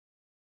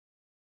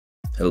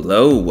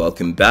Hello,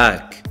 welcome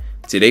back.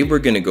 Today we're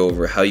going to go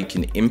over how you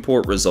can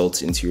import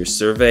results into your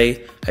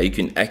survey, how you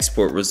can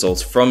export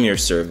results from your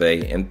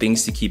survey, and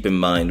things to keep in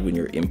mind when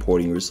you're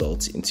importing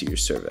results into your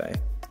survey.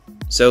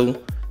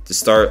 So to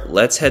start,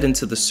 let's head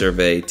into the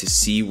survey to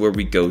see where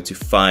we go to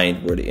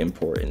find where to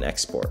import and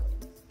export.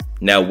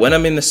 Now when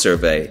I'm in the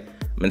survey,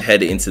 I'm going to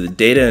head into the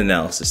data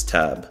analysis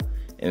tab.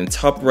 In the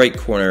top right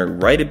corner,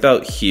 right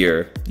about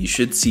here, you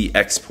should see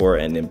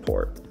export and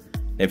import.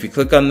 And if you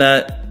click on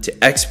that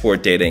to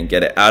export data and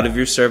get it out of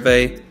your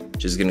survey,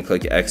 just going to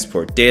click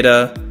export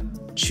data,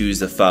 choose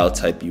the file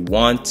type you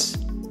want,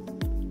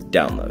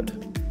 download.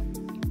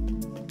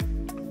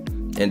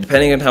 And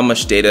depending on how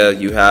much data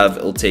you have,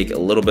 it'll take a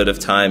little bit of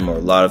time or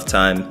a lot of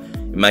time.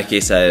 In my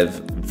case, I have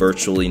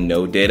virtually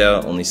no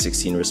data, only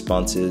 16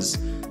 responses,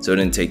 so it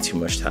didn't take too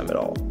much time at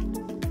all.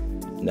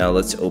 Now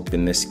let's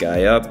open this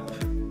guy up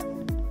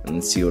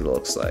and see what it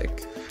looks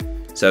like.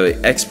 So I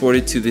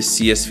exported to this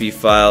CSV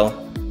file.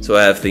 So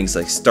I have things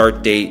like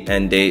start date,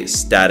 end date,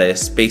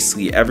 status,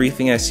 basically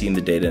everything I see in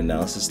the data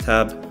analysis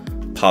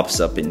tab pops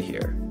up in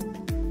here.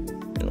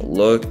 And it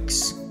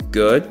looks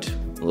good,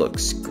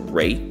 looks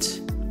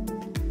great.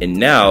 And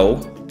now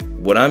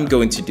what I'm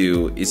going to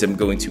do is I'm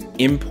going to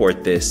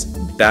import this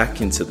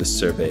back into the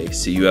survey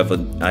so you have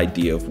an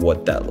idea of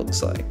what that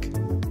looks like.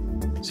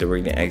 So we're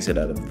going to exit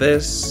out of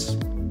this,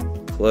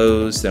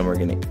 close, then we're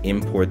going to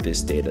import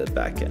this data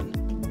back in.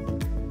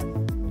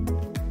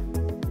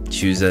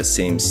 Choose that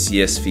same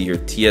CSV or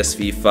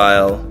TSV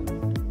file,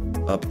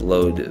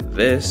 upload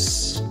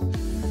this.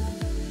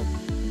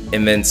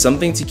 And then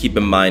something to keep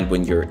in mind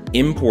when you're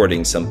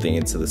importing something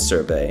into the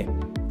survey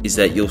is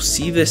that you'll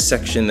see this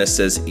section that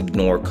says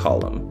ignore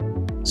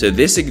column. So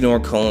this ignore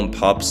column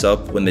pops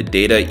up when the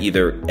data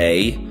either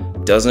A,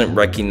 doesn't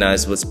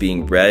recognize what's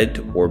being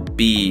read, or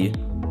B,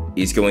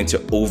 is going to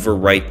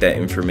overwrite that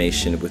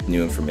information with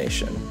new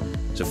information.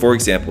 So for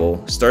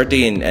example, start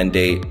date and end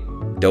date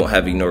don't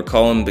have ignore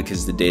column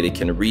because the data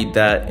can read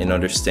that and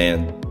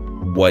understand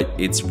what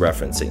it's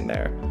referencing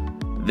there.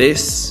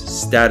 This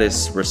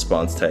status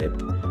response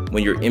type,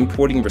 when you're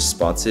importing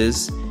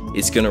responses,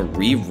 it's going to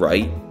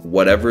rewrite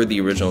whatever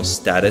the original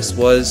status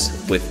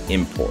was with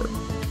import.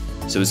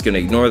 So it's going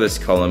to ignore this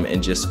column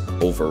and just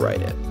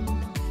overwrite it.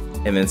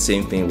 And then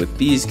same thing with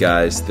these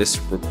guys, this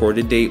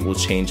recorded date will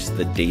change to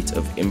the date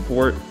of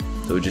import.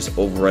 So it just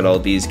overwrite all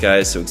these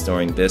guys, so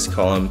ignoring this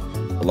column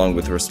along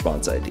with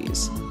response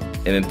IDs.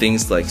 And then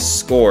things like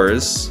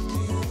scores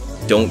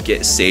don't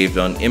get saved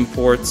on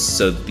imports,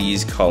 so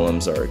these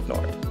columns are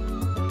ignored.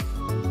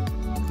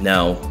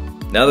 Now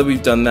that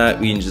we've done that,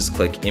 we can just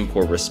click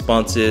import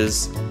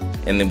responses,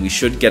 and then we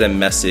should get a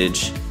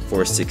message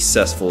for a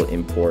successful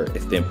import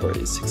if the import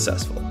is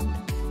successful.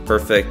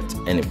 Perfect,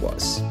 and it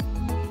was.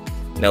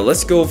 Now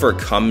let's go over a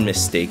common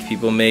mistake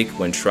people make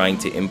when trying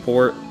to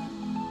import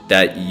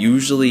that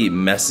usually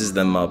messes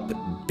them up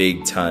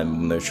big time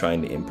when they're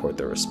trying to import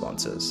their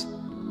responses.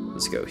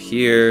 Let's go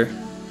here.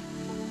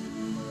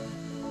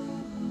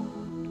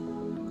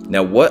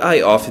 Now what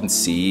I often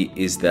see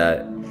is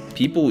that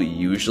people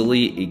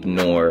usually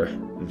ignore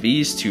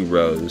these two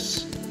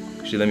rows.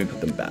 Actually, let me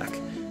put them back.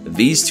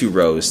 These two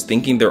rows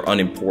thinking they're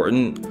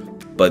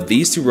unimportant, but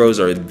these two rows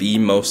are the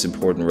most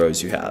important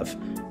rows you have,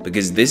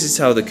 because this is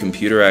how the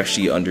computer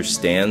actually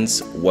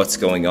understands what's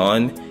going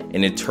on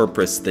and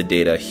interprets the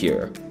data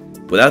here.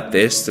 Without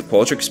this, the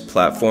Qualtrics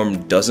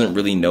platform doesn't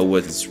really know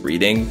what it's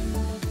reading.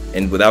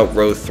 And without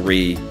row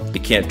 3,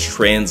 it can't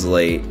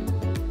translate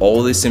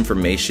all this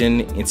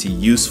information into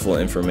useful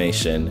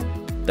information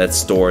that's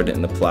stored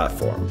in the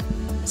platform.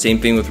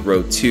 Same thing with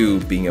row 2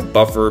 being a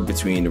buffer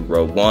between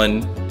row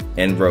 1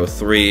 and row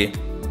 3,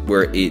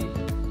 where it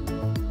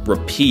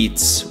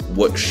repeats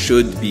what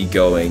should be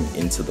going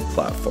into the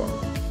platform.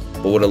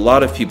 But what a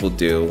lot of people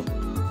do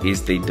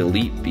is they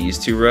delete these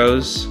two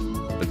rows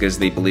because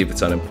they believe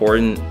it's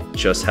unimportant,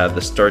 just have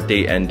the start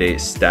date, end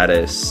date,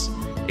 status,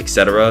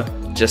 etc.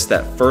 Just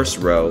that first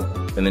row,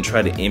 and then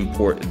try to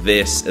import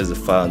this as a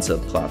file into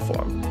the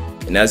platform.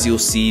 And as you'll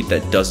see,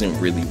 that doesn't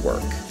really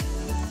work.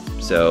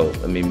 So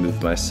let me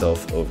move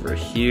myself over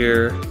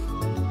here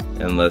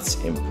and let's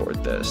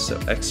import this. So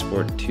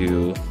export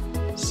to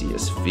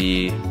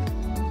CSV,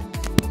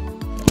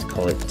 let's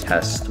call it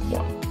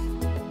test1.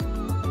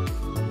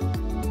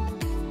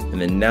 And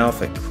then now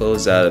if I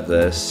close out of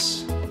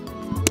this,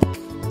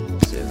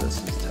 let's say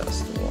this is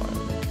test1.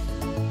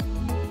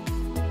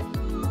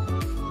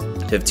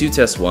 I have two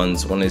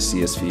test1s, one is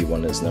CSV,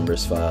 one is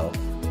numbers file.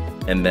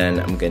 And then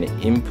I'm going to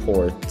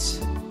import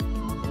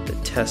the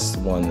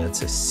test1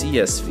 that's a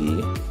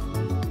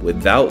CSV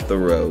without the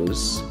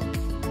rows.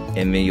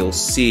 And then you'll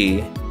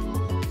see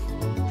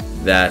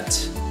that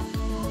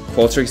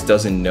Qualtrics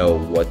doesn't know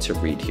what to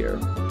read here.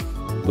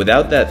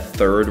 Without that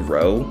third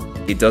row,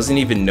 it doesn't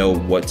even know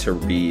what to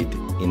read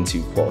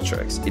into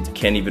Qualtrics. It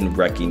can't even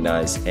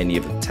recognize any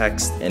of the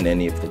text and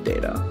any of the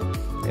data.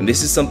 And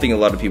this is something a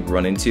lot of people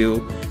run into,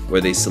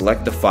 where they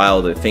select the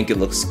file, they think it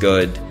looks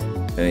good,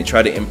 and they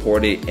try to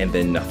import it, and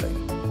then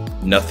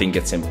nothing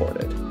gets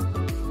imported.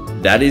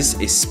 That is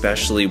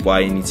especially why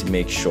you need to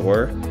make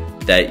sure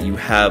that you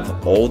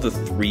have all the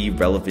 3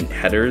 relevant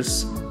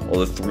headers, all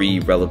the 3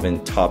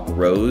 relevant top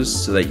rows,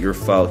 so that your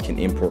file can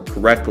import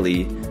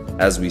correctly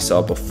as we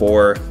saw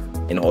before,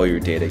 and all your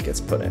data gets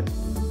put in.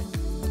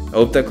 I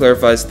hope that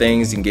clarifies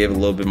things and gave a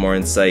little bit more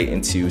insight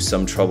into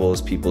some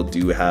troubles people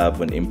do have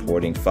when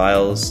importing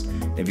files.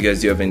 If you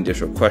guys do have any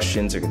additional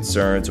questions or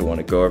concerns or want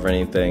to go over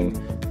anything,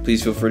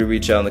 please feel free to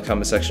reach out in the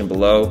comment section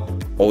below.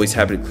 Always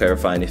happy to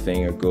clarify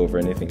anything or go over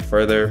anything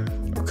further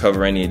or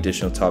cover any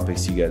additional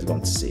topics you guys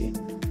want to see.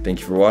 Thank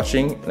you for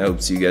watching, and I hope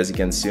to see you guys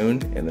again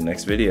soon in the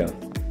next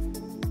video.